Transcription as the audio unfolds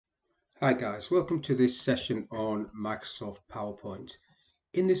Hi guys, welcome to this session on Microsoft PowerPoint.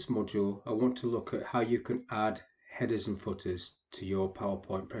 In this module, I want to look at how you can add headers and footers to your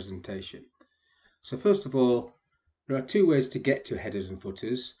PowerPoint presentation. So first of all, there are two ways to get to headers and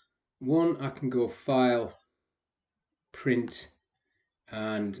footers. One, I can go File, Print,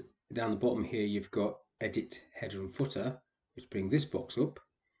 and down the bottom here you've got Edit Header and Footer, which bring this box up.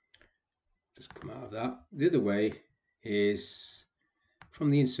 Just come out of that. The other way is from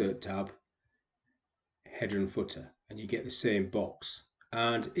the Insert tab, header and footer, and you get the same box.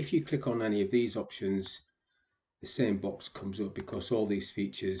 And if you click on any of these options, the same box comes up because all these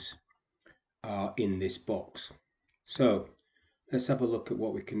features are in this box. So let's have a look at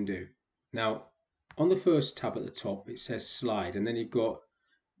what we can do. Now, on the first tab at the top, it says slide, and then you've got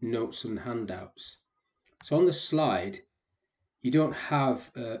notes and handouts. So on the slide, you don't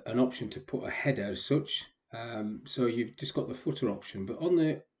have an option to put a header as such, so you've just got the footer option, but on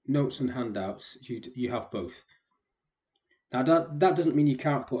the notes and handouts, you have both. Now that doesn't mean you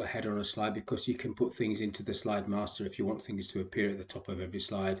can't put a header on a slide, because you can put things into the slide master if you want things to appear at the top of every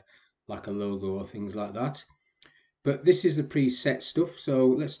slide, like a logo or things like that. But this is the preset stuff, so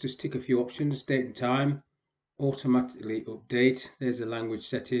let's just tick a few options. Date and time, automatically update, there's a language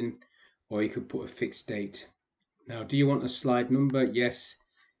setting, or you could put a fixed date. Now, do you want a slide number? Yes.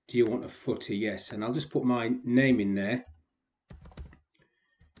 Do you want a footer? Yes. And I'll just put my name in there.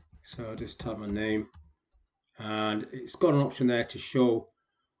 So I'll just type my name, and it's got an option there to show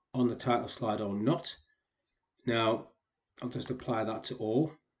on the title slide or not. Now I'll just apply that to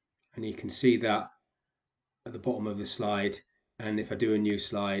all, and you can see that at the bottom of the slide, and if I do a new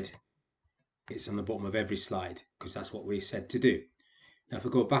slide, it's on the bottom of every slide, because that's what we said to do. Now if I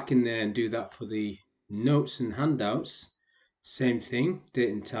go back in there and do that for the notes and handouts, same thing,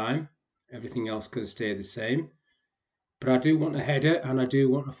 date and time, everything else can stay the same, but I do want a header and I do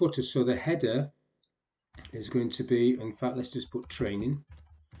want a footer. So the header is going to be, in fact, let's just put training.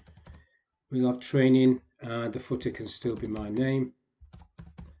 We'll have training, and the footer can still be my name.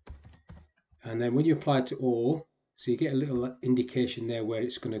 And then when you apply it to all, so you get a little indication there where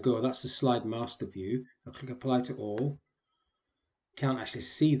it's going to go. That's the slide master view. If I click apply to all, you can't actually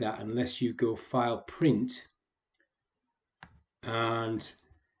see that unless you go file, print, and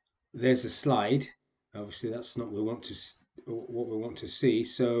there's a slide. Obviously that's not what we want to see.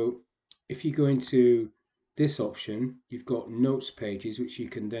 So if you go into this option, you've got notes pages, which you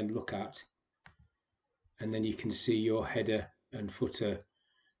can then look at, and then you can see your header and footer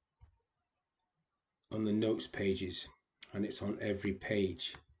on the notes pages, and it's on every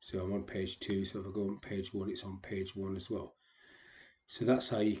page. So I'm on page 2, so if I go on page 1, it's on page 1 as well. So that's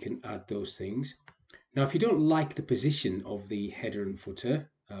how you can add those things. Now if you don't like the position of the header and footer,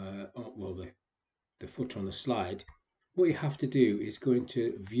 the footer on the slide, what you have to do is go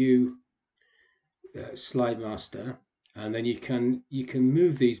into view, slide master, and then you can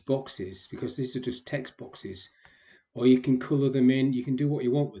move these boxes, because these are just text boxes, or you can color them in. You can do what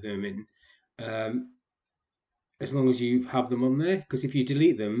you want with them in, as long as you have them on there, because if you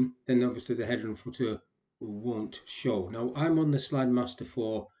delete them, then obviously the header and footer won't show. Now I'm on the slide master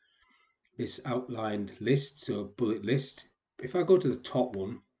for this outlined list, so bullet list. If I go to the top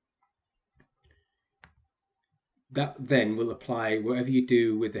one, that then will apply whatever you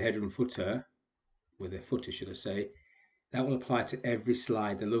do with the header and footer, with the footer should I say, that will apply to every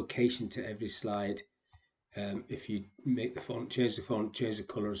slide, the location to every slide. If you make the font, change the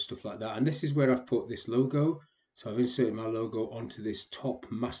color and stuff like that. And this is where I've put this logo. So I've inserted my logo onto this top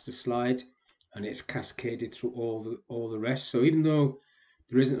master slide, and it's cascaded through all the rest. So even though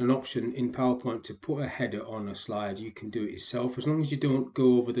there isn't an option in PowerPoint to put a header on a slide, you can do it yourself, as long as you don't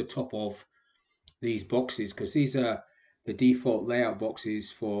go over the top of these boxes, because these are the default layout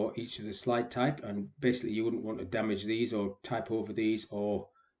boxes for each of the slide type, and basically you wouldn't want to damage these or type over these or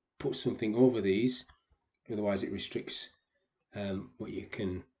put something over these, otherwise it restricts what you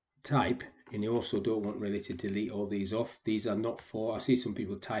can type. And you also don't want really to delete all these off. These are not for, I see some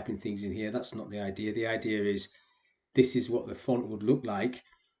people typing things in here. That's not the idea. The idea is this is what the font would look like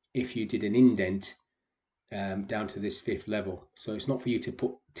if you did an indent down to this 5th level. So it's not for you to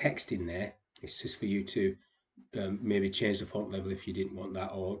put text in there. It's just for you to maybe change the font level if you didn't want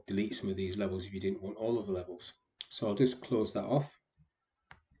that, or delete some of these levels if you didn't want all of the levels. So I'll just close that off,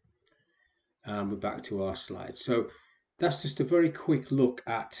 and we're back to our slide. So that's just a very quick look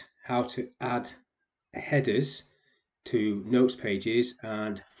at how to add headers to notes pages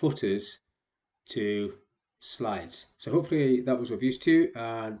and footers to slides. So hopefully that was of use to you,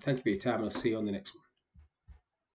 and thank you for your time. I'll see you on the next one.